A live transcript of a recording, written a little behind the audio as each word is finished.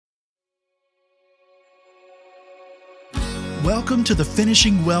Welcome to the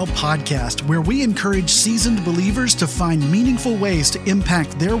Finishing Well podcast, where we encourage seasoned believers to find meaningful ways to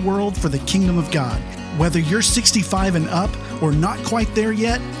impact their world for the kingdom of God. Whether you're 65 and up or not quite there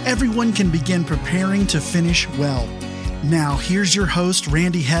yet, everyone can begin preparing to finish well. Now, here's your host,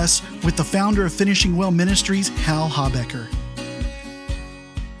 Randy Hess, with the founder of Finishing Well Ministries, Hal Habecker.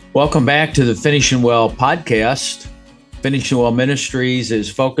 Welcome back to the Finishing Well podcast. Finishing Well Ministries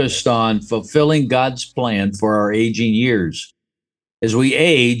is focused on fulfilling God's plan for our aging years. As we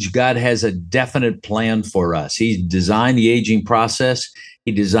age, God has a definite plan for us. He designed the aging process.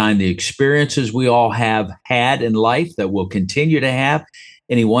 He designed the experiences we all have had in life that we'll continue to have,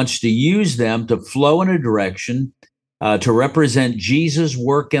 and He wants to use them to flow in a direction to represent Jesus'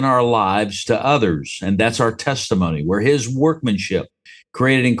 work in our lives to others. And that's our testimony. We're His workmanship,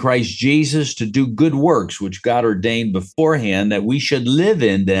 created in Christ Jesus to do good works, which God ordained beforehand that we should live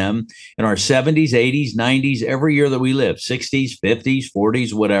in them in our 70s, 80s, 90s, every year that we live, 60s, 50s,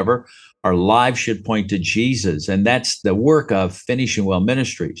 40s, whatever. Our lives should point to Jesus. And that's the work of Finishing Well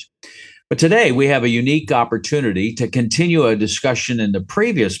Ministries. But today we have a unique opportunity to continue a discussion in the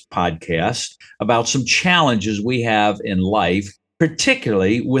previous podcast about some challenges we have in life,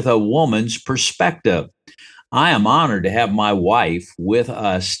 particularly with a woman's perspective. I am honored to have my wife with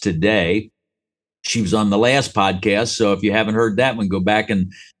us today. She was on the last podcast, so if you haven't heard that one, go back and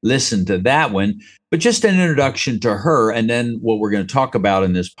listen to that one. But just an introduction to her, and then what we're going to talk about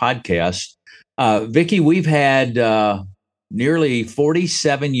in this podcast. Vicki, we've had nearly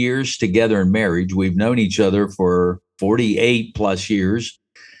 47 years together in marriage. We've known each other for 48 plus years,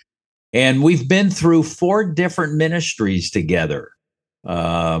 and we've been through 4 different ministries together.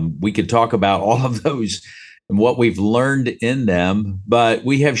 We could talk about all of those and what we've learned in them, but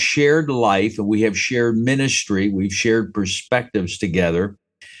we have shared life and we have shared ministry. We've shared perspectives together.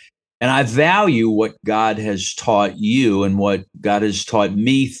 And I value what God has taught you and what God has taught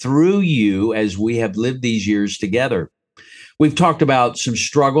me through you as we have lived these years together. We've talked about some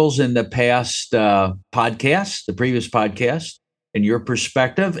struggles in the past podcast, the previous podcast, and your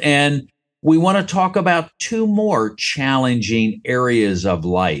perspective. And we want to talk about 2 more challenging areas of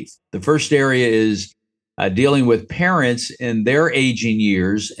life. The first area is dealing with parents in their aging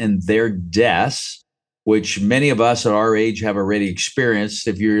years and their deaths, which many of us at our age have already experienced.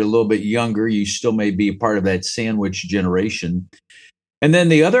 If you're a little bit younger, you still may be a part of that sandwich generation. And then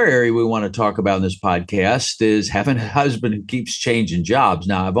the other area we want to talk about in this podcast is having a husband who keeps changing jobs.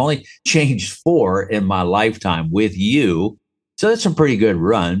 Now, I've only changed 4 in my lifetime with you, so that's a pretty good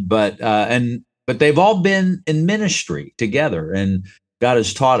run. But they've all been in ministry together, and God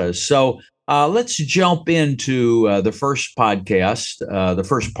has taught us. So let's jump into the first podcast, the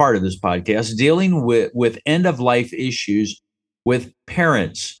first part of this podcast, dealing with end-of-life issues with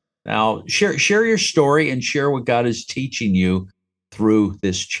parents. Now, share your story and share what God is teaching you through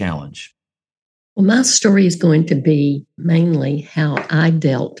this challenge. Well, my story is going to be mainly how I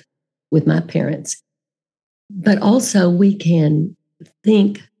dealt with my parents. But also we can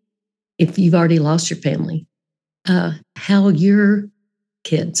think, if you've already lost your family, how your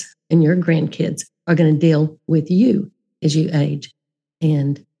kids and your grandkids are going to deal with you as you age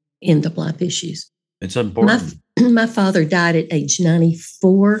and end-of-life issues. It's important. My father died at age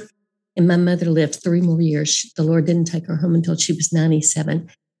 94, and my mother lived 3 more years. The Lord didn't take her home until she was 97.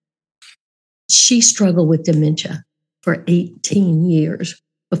 She struggled with dementia for 18 years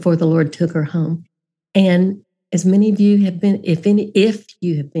before the Lord took her home. And as many of you have been, if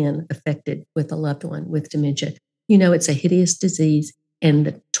you have been affected with a loved one with dementia, you know it's a hideous disease, and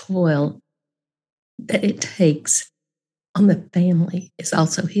the toil that it takes on the family is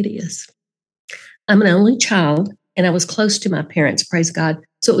also hideous. I'm an only child, and I was close to my parents, praise God,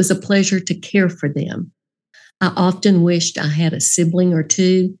 so it was a pleasure to care for them. I often wished I had a sibling or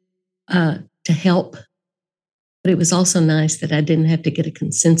 2 to help, but it was also nice that I didn't have to get a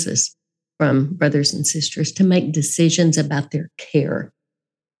consensus from brothers and sisters to make decisions about their care.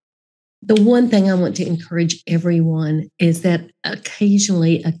 The one thing I want to encourage everyone is that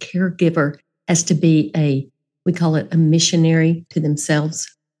occasionally a caregiver has to be we call it a missionary to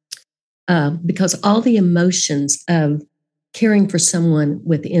themselves, because all the emotions of caring for someone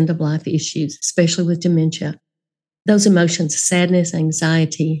with end-of-life issues, especially with dementia, those emotions, sadness,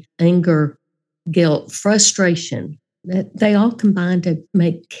 anxiety, anger, guilt, frustration, that they all combine to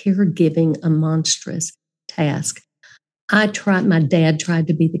make caregiving a monstrous task. My dad tried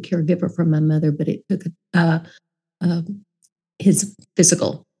to be the caregiver for my mother, but it took his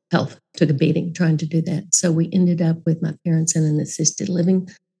physical health took a beating trying to do that. So we ended up with my parents in an assisted living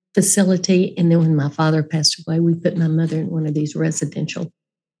facility. And then when my father passed away, we put my mother in one of these residential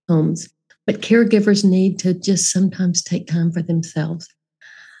homes. But caregivers need to just sometimes take time for themselves.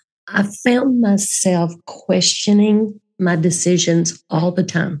 I found myself questioning my decisions all the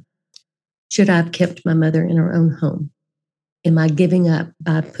time. Should I have kept my mother in her own home? Am I giving up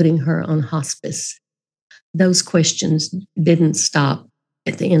by putting her on hospice? Those questions didn't stop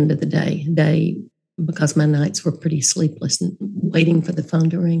at the end of the day, because my nights were pretty sleepless and waiting for the phone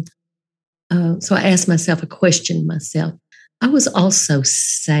to ring. So I asked myself a question myself. I was also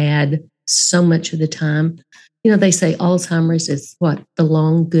sad so much of the time. They say Alzheimer's is what? The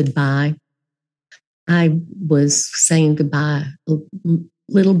long goodbye. I was saying goodbye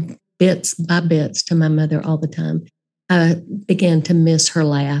little bits by bits to my mother all the time. I began to miss her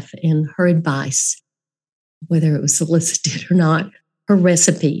laugh and her advice, whether it was solicited or not, her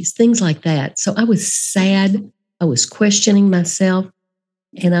recipes, things like that. So I was sad. I was questioning myself.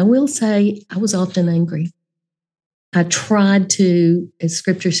 And I will say I was often angry. I tried to, as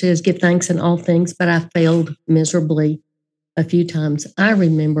scripture says, give thanks in all things, but I failed miserably a few times. I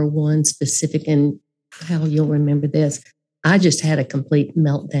remember one specific, and how you'll remember this. I just had a complete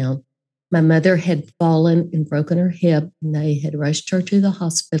meltdown. My mother had fallen and broken her hip, and they had rushed her to the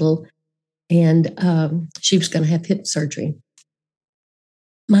hospital, and she was going to have hip surgery.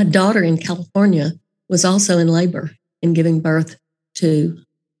 My daughter in California was also in labor and giving birth to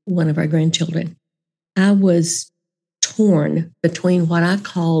one of our grandchildren. I was torn between what I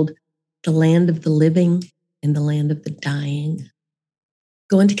called the land of the living and the land of the dying.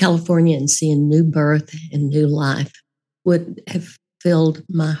 Going to California and seeing new birth and new life would have filled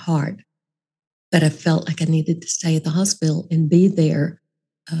my heart. But I felt like I needed to stay at the hospital and be there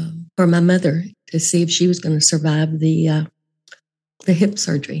for my mother to see if she was going to survive the hip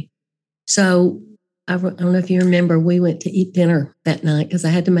surgery. So I don't know if you remember, we went to eat dinner that night because I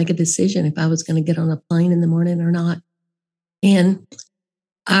had to make a decision if I was going to get on a plane in the morning or not. And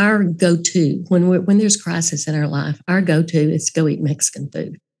our go-to, when there's crisis in our life, our go-to is to go eat Mexican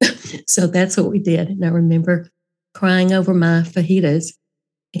food. So that's what we did. And I remember crying over my fajitas,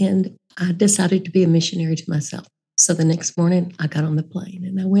 and I decided to be a missionary to myself. So the next morning I got on the plane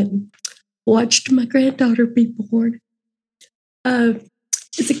and I went and watched my granddaughter be born.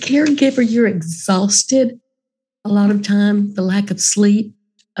 As a caregiver, you're exhausted a lot of time, the lack of sleep.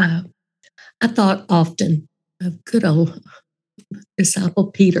 I thought often of good old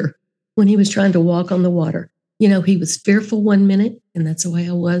disciple Peter when he was trying to walk on the water. He was fearful one minute, and that's the way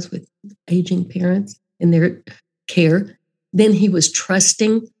I was with aging parents and their care. Then he was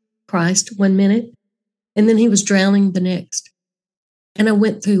trusting Christ one minute, and then he was drowning the next. And I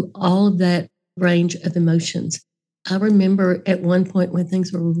went through all of that range of emotions. I remember at one point when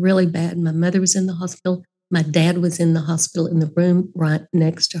things were really bad, my mother was in the hospital. My dad was in the hospital in the room right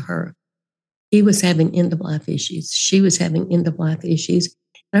next to her. He was having end-of-life issues. She was having end-of-life issues.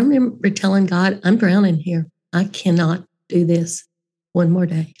 And I remember telling God, I'm drowning here. I cannot do this one more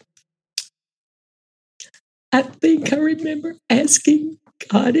day. I think I remember asking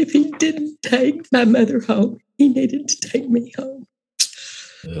God if he didn't take my mother home, he needed to take me home.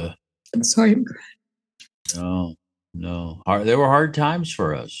 I'm sorry, I'm crying. No. There were hard times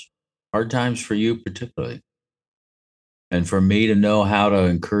for us, hard times for you particularly. And for me to know how to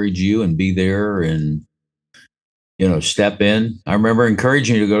encourage you and be there and, step in. I remember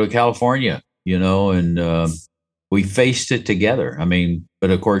encouraging you to go to California, and we faced it together. But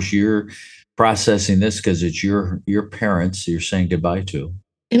of course you're processing this because it's your parents you're saying goodbye to.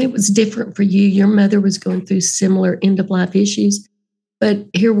 And it was different for you. Your mother was going through similar end-of-life issues. But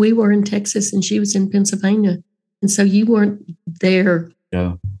here we were in Texas and she was in Pennsylvania. And so you weren't there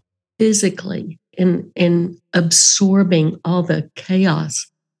physically and absorbing all the chaos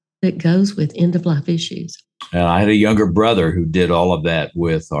that goes with end-of-life issues. And I had a younger brother who did all of that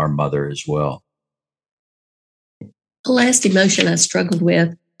with our mother as well. The last emotion I struggled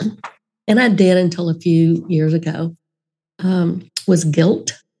with, and I did until a few years ago, was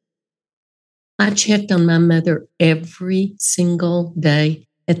guilt. I checked on my mother every single day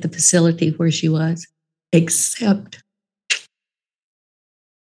at the facility where she was, except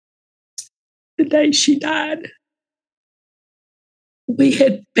the day she died. We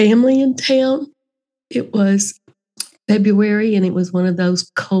had family in town. It was February, and it was one of those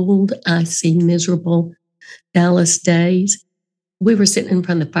cold, icy, miserable Dallas days. We were sitting in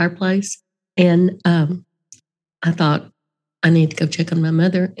front of the fireplace, and I thought, I need to go check on my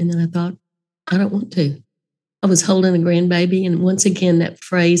mother. And then I thought, I don't want to. I was holding a grandbaby, and once again, that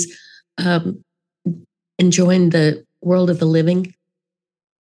phrase, enjoying the world of the living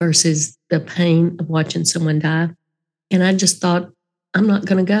versus the pain of watching someone die. And I just thought, I'm not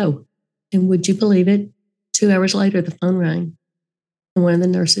going to go. And would you believe it? 2 hours later, the phone rang. And one of the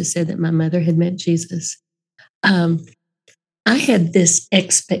nurses said that my mother had met Jesus. I had this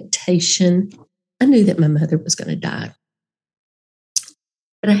expectation. I knew that my mother was going to die.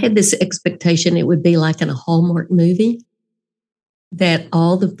 But I had this expectation it would be like in a Hallmark movie, that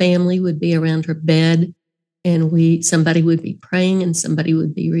all the family would be around her bed and somebody would be praying and somebody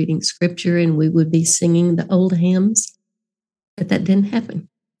would be reading scripture and we would be singing the old hymns. But that didn't happen.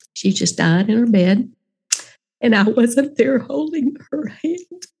 She just died in her bed and I wasn't there holding her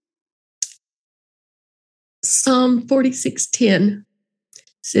hand. Psalm 46:10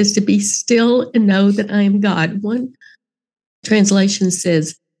 says to be still and know that I am God. One translation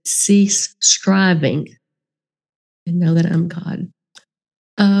says, cease striving and know that I'm God.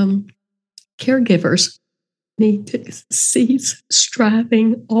 Caregivers need to cease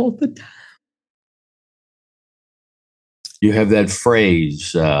striving all the time. You have that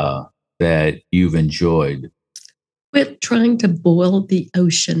phrase that you've enjoyed. Quit trying to boil the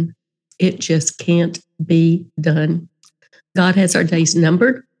ocean. It just can't be done. God has our days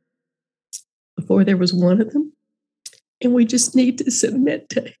numbered before there was one of them. And we just need to submit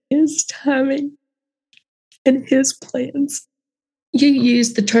to His timing and His plans. You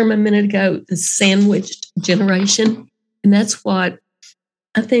used the term a minute ago, the sandwiched generation. And that's what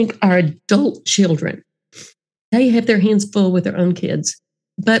I think our adult children, they have their hands full with their own kids,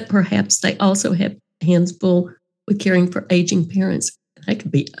 but perhaps they also have hands full with caring for aging parents. That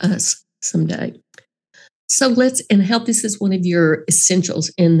could be us someday. So and health, this is one of your essentials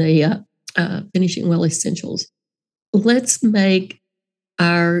in the Finishing Well Essentials. Let's make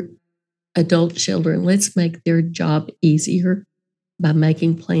our adult children, let's make their job easier by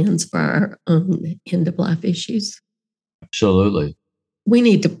making plans for our own end-of-life issues. Absolutely. We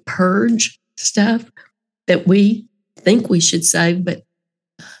need to purge stuff that we think we should save,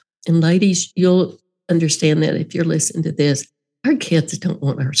 and ladies, you'll understand that if you're listening to this, our kids don't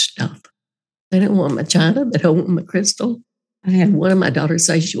want our stuff. They don't want my china, they don't want my crystal. I had one of my daughters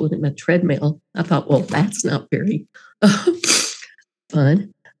say she wanted my treadmill. I thought, well, that's not very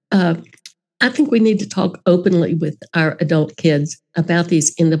fun. I think we need to talk openly with our adult kids about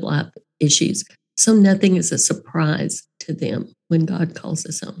these end-of-life issues so nothing is a surprise to them when God calls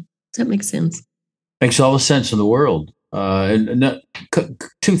us home. Does that make sense? Makes all the sense in the world.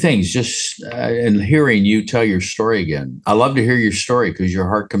 Two things, just in hearing you tell your story again. I love to hear your story because your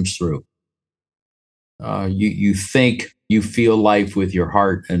heart comes through. You think, you feel life with your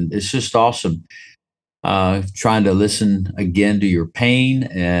heart, and it's just awesome. Trying to listen again to your pain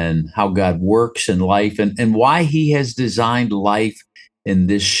and how God works in life and why He has designed life in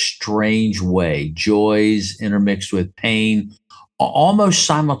this strange way, joys intermixed with pain, almost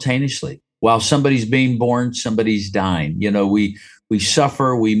simultaneously. While somebody's being born, somebody's dying. You know, we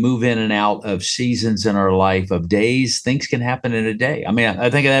suffer, we move in and out of seasons in our life, of days. Things can happen in a day. I mean, I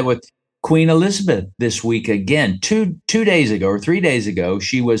think of that with Queen Elizabeth this week again. Two days ago or 3 days ago,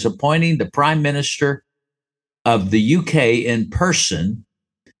 she was appointing the Prime Minister of the UK in person,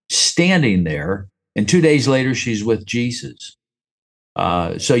 standing there, and 2 days later, she's with Jesus.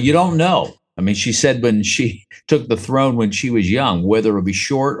 So you don't know. I mean, she said when she took the throne when she was young, whether it'll be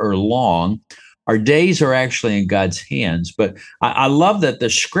short or long, our days are actually in God's hands. But I love that the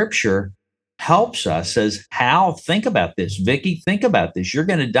scripture helps us, says, Hal, think about this. Vicki, think about this. You're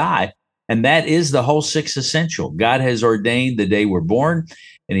going to die. And that is the whole sixth essential. God has ordained the day we're born,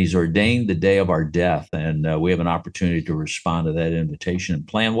 and He's ordained the day of our death. And we have an opportunity to respond to that invitation and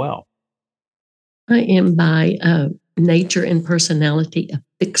plan well. I am by nature and personality a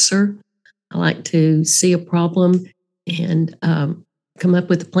fixer. I like to see a problem and come up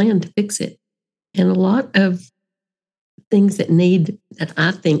with a plan to fix it. And a lot of things that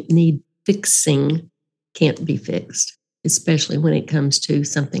I think need fixing can't be fixed, especially when it comes to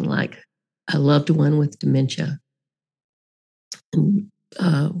something like a loved one with dementia. And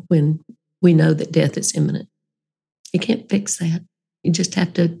when we know that death is imminent, you can't fix that. You just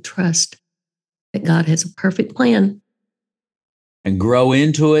have to trust that God has a perfect plan. And grow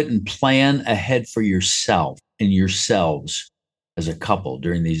into it and plan ahead for yourself and yourselves as a couple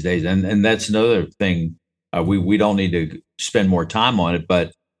during these days. And that's another thing. We don't need to spend more time on it,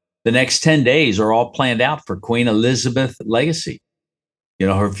 but the next 10 days are all planned out for Queen Elizabeth legacy. You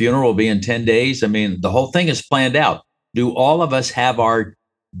know, her funeral will be in 10 days. I mean, the whole thing is planned out. Do all of us have our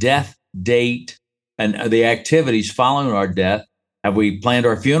death date and the activities following our death? Have we planned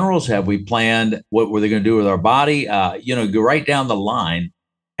our funerals? Have we planned what were they going to do with our body? Go right down the line.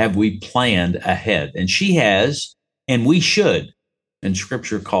 Have we planned ahead? And she has, and we should. And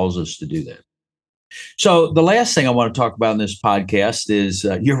Scripture calls us to do that. So the last thing I want to talk about in this podcast is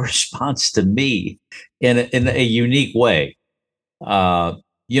your response to me in a unique way. The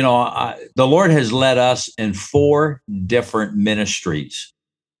Lord has led us in 4 different ministries.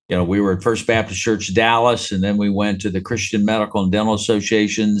 We were at First Baptist Church Dallas, and then we went to the Christian Medical and Dental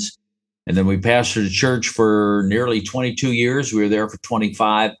Associations, and then we pastored a church for nearly 22 years. We were there for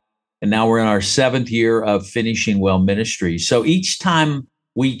 25, and now we're in our 7th year of Finishing Well Ministry. So each time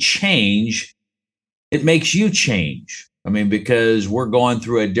we change, it makes you change. Because we're going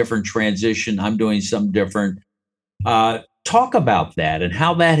through a different transition. I'm doing something different. Talk about that and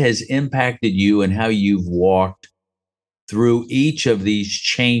how that has impacted you and how you've walked through each of these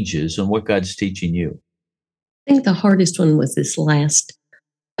changes and what God's teaching you. I think the hardest one was this last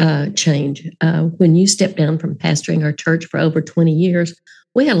change. When you stepped down from pastoring our church for over 20 years,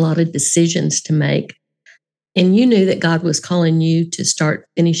 we had a lot of decisions to make. And you knew that God was calling you to start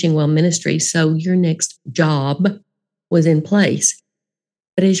Finishing Well Ministry, so your next job was in place.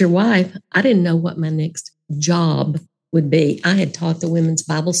 But as your wife, I didn't know what my next job would be. I had taught the women's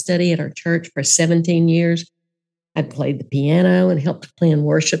Bible study at our church for 17 years. I played the piano and helped plan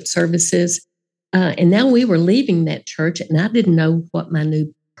worship services. And now we were leaving that church, and I didn't know what my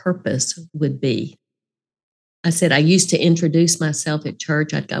new purpose would be. I said, I used to introduce myself at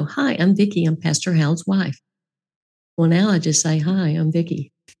church. I'd go, "Hi, I'm Vicki. I'm Pastor Hal's wife." Well, now I just say, "Hi, I'm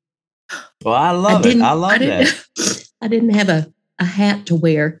Vicki." Well, I love it. I love that. I didn't have a hat to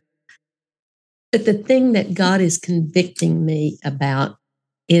wear. But the thing that God is convicting me about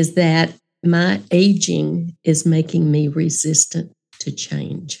is that my aging is making me resistant to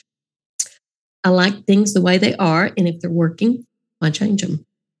change. I like things the way they are, and if they're working, why change them?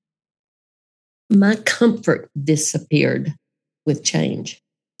 My comfort disappeared with change.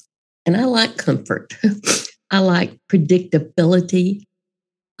 And I like comfort. I like predictability.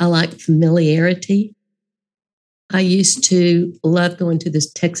 I like familiarity. I used to love going to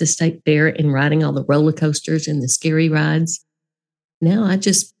this Texas State Fair and riding all the roller coasters and the scary rides. Now I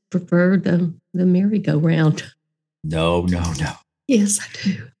just prefer the merry-go-round. No. Yes, I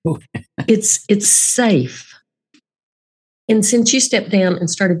do. It's safe. And since you stepped down and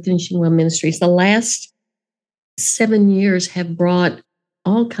started Finishing Well Ministries, the last 7 years have brought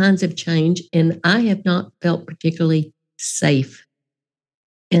all kinds of change, and I have not felt particularly safe.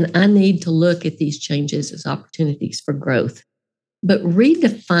 And I need to look at these changes as opportunities for growth. But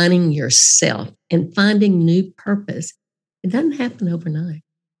redefining yourself and finding new purpose, it doesn't happen overnight.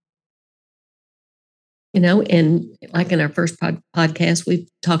 And like in our first podcast, we've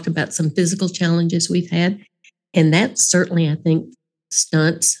talked about some physical challenges we've had. And that certainly, I think,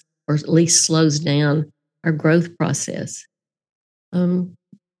 stunts or at least slows down our growth process.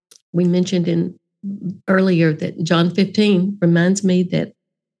 We mentioned earlier that John 15 reminds me that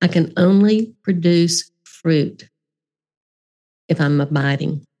I can only produce fruit if I'm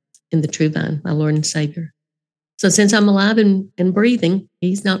abiding in the true vine, my Lord and Savior. So since I'm alive and breathing,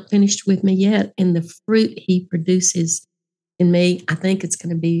 He's not finished with me yet. And the fruit He produces in me, I think it's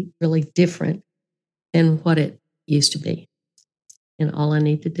going to be really different than what it used to be. And all I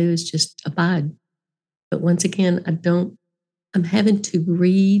need to do is just abide. But once again, I'm having to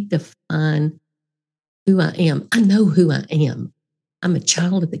redefine who I am. I know who I am. I'm a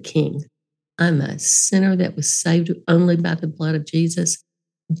child of the King. I'm a sinner that was saved only by the blood of Jesus.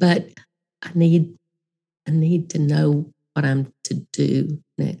 But I need to know what I'm to do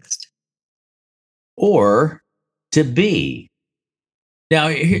next. Or to be.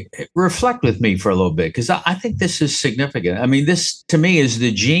 Now, reflect with me for a little bit, because I think this is significant. This, to me, is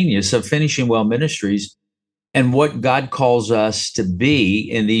the genius of Finishing Well Ministries and what God calls us to be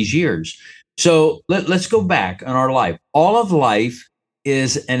in these years. So let's go back on our life. All of life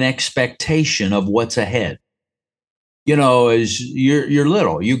is an expectation of what's ahead. As you're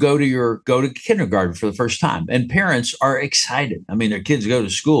little, you go to kindergarten for the first time, and parents are excited. Their kids go to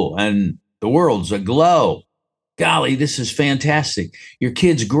school and the world's aglow. Golly, this is fantastic. Your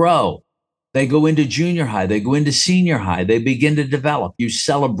kids grow. They go into junior high. They go into senior high. They begin to develop. You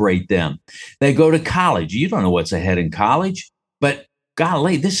celebrate them. They go to college. You don't know what's ahead in college, but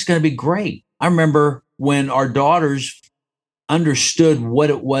golly, this is going to be great. I remember when our daughters understood what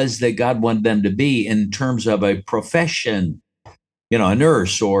it was that God wanted them to be in terms of a profession, a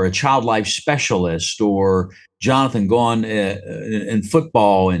nurse or a child life specialist, or Jonathan gone in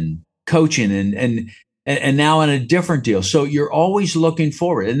football and coaching and now in a different deal. So you're always looking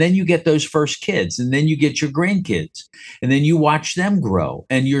forward. And then you get those first kids, and then you get your grandkids, and then you watch them grow,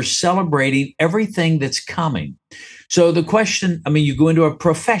 and you're celebrating everything that's coming. So the question, you go into a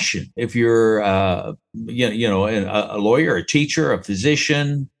profession. If you're, a lawyer, a teacher, a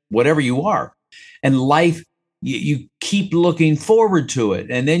physician, whatever you are, and life, you keep looking forward to it.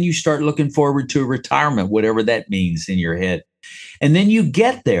 And then you start looking forward to retirement, whatever that means in your head. And then you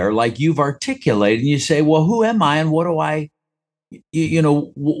get there, like you've articulated, and you say, well, who am I and what do I,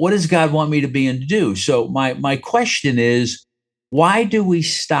 what does God want me to be and to do? So my question is, why do we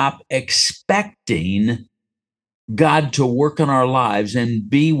stop expecting God to work in our lives and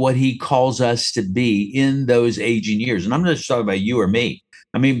be what he calls us to be in those aging years? And I'm not just talking about you or me.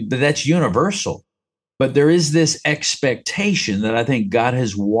 I mean, but that's universal. But there is this expectation that I think God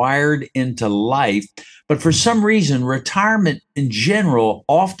has wired into life. But for some reason, retirement in general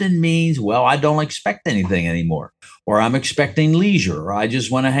often means, well, I don't expect anything anymore, or I'm expecting leisure, or I just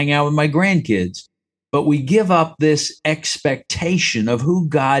want to hang out with my grandkids. But we give up this expectation of who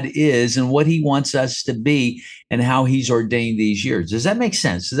God is and what he wants us to be and how he's ordained these years. Does that make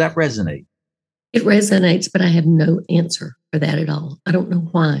sense? Does that resonate? It resonates, but I have no answer for that at all. I don't know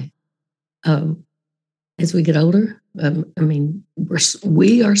why. As we get older,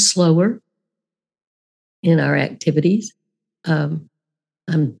 we are slower in our activities. I'm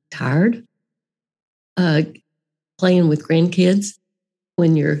tired. Playing with grandkids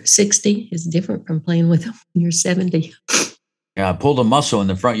when you're 60 is different from playing with them when you're 70. Yeah, I pulled a muscle in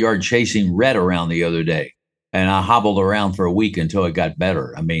the front yard chasing Red around the other day, and I hobbled around for a week until it got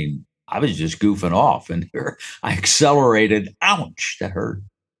better. I mean, I was just goofing off, and I accelerated. Ouch, that hurt.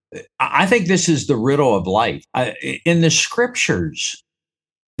 I think this is the riddle of life. In the scriptures,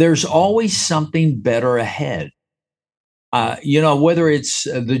 there's always something better ahead. Whether it's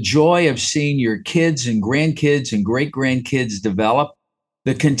the joy of seeing your kids and grandkids and great grandkids develop,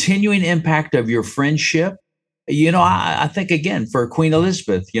 the continuing impact of your friendship. I think, again, for Queen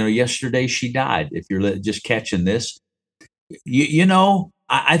Elizabeth, yesterday she died. If you're just catching this,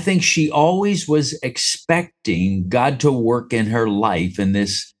 I think she always was expecting God to work in her life in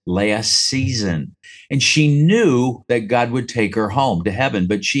this last season. And she knew that God would take her home to heaven,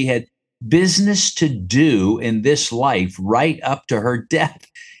 but she had business to do in this life right up to her death,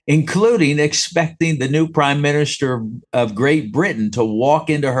 including expecting the new prime minister of Great Britain to walk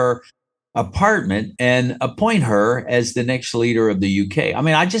into her apartment and appoint her as the next leader of the UK. I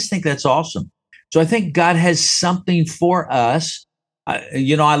mean, I just think that's awesome. So I think God has something for us.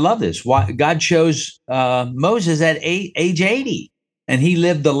 I love this. Why God chose Moses at age 80, and he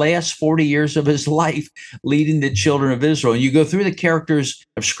lived the last 40 years of his life leading the children of Israel. And you go through the characters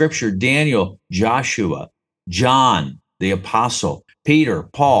of Scripture: Daniel, Joshua, John, the apostle, Peter,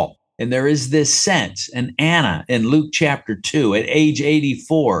 Paul. And there is this sense, and Anna in Luke chapter 2 at age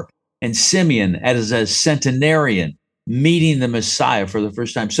 84, and Simeon as a centenarian meeting the Messiah for the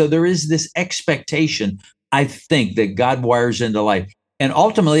first time. So there is this expectation, I think, that God wires into life. And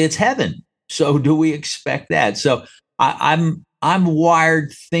ultimately it's heaven. So do we expect that? So I'm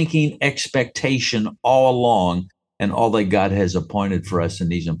wired thinking expectation all along and all that God has appointed for us in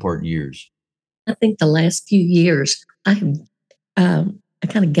these important years. I think the last few years, I kind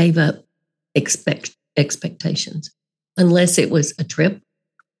of gave up expectations, unless it was a trip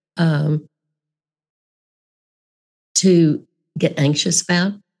to get anxious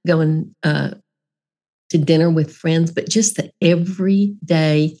about, going to dinner with friends, but just the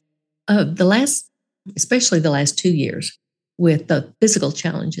everyday of especially the last 2 years with the physical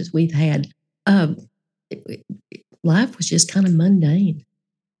challenges we've had, life was just kind of mundane.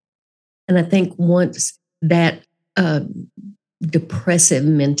 And I think once that depressive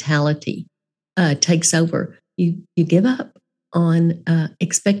mentality takes over, you give up on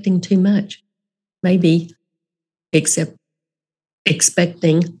expecting too much, maybe expecting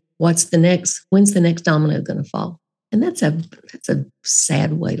when's the next domino going to fall? And that's a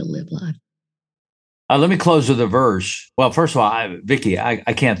sad way to live life. Let me close with a verse. Well, first of all, Vicki,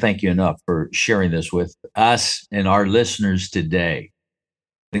 I can't thank you enough for sharing this with us and our listeners today.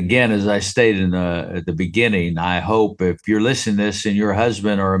 Again, as I stated at the beginning, I hope if you're listening to this and you're a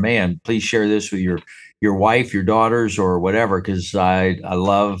husband or a man, please share this with your wife, your daughters, or whatever, because I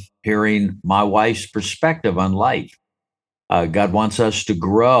love hearing my wife's perspective on life. God wants us to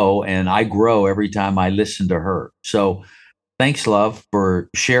grow, and I grow every time I listen to her. So thanks, love, for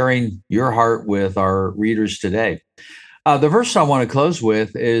sharing your heart with our readers today. The verse I want to close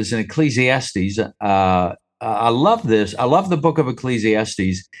with is in Ecclesiastes. I love this. I love the book of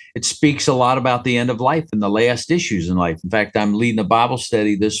Ecclesiastes. It speaks a lot about the end of life and the last issues in life. In fact, I'm leading a Bible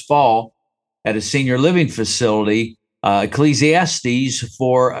study this fall at a senior living facility, Ecclesiastes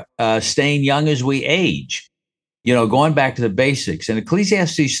for staying young as we age. Going back to the basics. In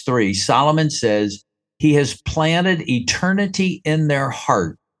Ecclesiastes 3, Solomon says, he has planted eternity in their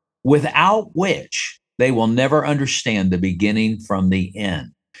heart, without which they will never understand the beginning from the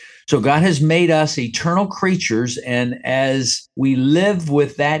end. So God has made us eternal creatures. And as we live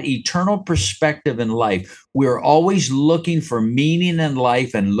with that eternal perspective in life, we're always looking for meaning in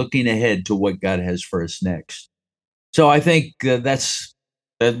life and looking ahead to what God has for us next. So I think that's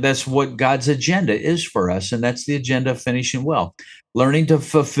what God's agenda is for us. And that's the agenda of Finishing Well, learning to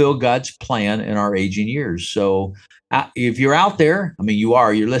fulfill God's plan in our aging years. So if you're out there,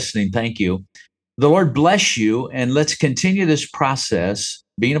 you're listening. Thank you. The Lord bless you. And let's continue this process,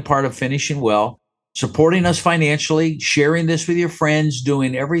 being a part of Finishing Well, supporting us financially, sharing this with your friends,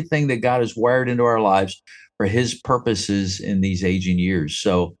 doing everything that God has wired into our lives for his purposes in these aging years.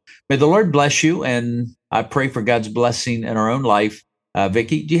 So may the Lord bless you. And I pray for God's blessing in our own life.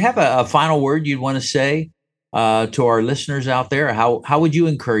 Vicki, do you have a final word you'd want to say to our listeners out there? How would you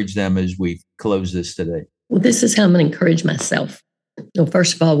encourage them as we close this today? Well, this is how I'm going to encourage myself. Well,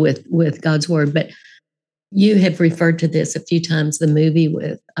 first of all, with God's word, but you have referred to this a few times, the movie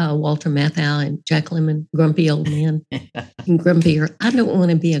with Walter Matthau and Jack Lemmon, Grumpy Old Man. And grumpier. I don't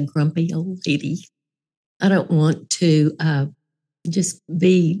want to be a grumpy old lady. I don't want to just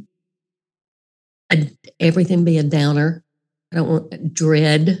be everything be a downer. I don't want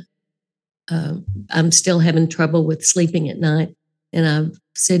dread. I'm still having trouble with sleeping at night. And I've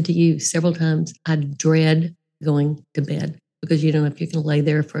said to you several times, I dread going to bed because you don't know if you can lay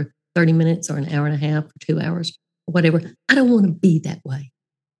there for 30 minutes or an hour and a half or 2 hours or whatever. I don't want to be that way.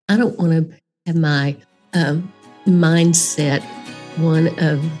 I don't want to have my mindset one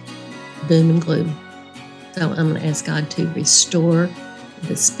of doom and gloom. So I'm going to ask God to restore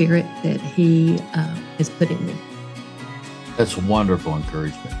the spirit that he has put in me. That's wonderful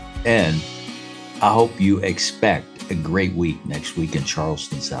encouragement. And I hope you expect a great week next week in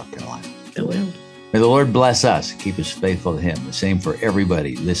Charleston, South Carolina. I will. May the Lord bless us, keep us faithful to him. The same for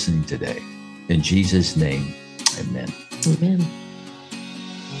everybody listening today. In Jesus' name, amen. Amen.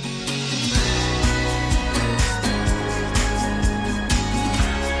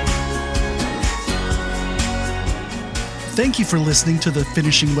 Thank you for listening to the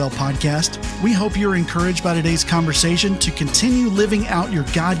Finishing Well podcast. We hope you're encouraged by today's conversation to continue living out your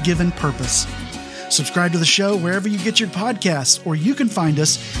God-given purpose. Subscribe to the show wherever you get your podcasts, or you can find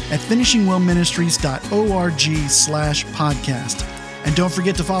us at finishingwellministries.org/podcast. And don't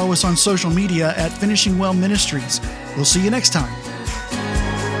forget to follow us on social media at Finishing Well Ministries. We'll see you next time.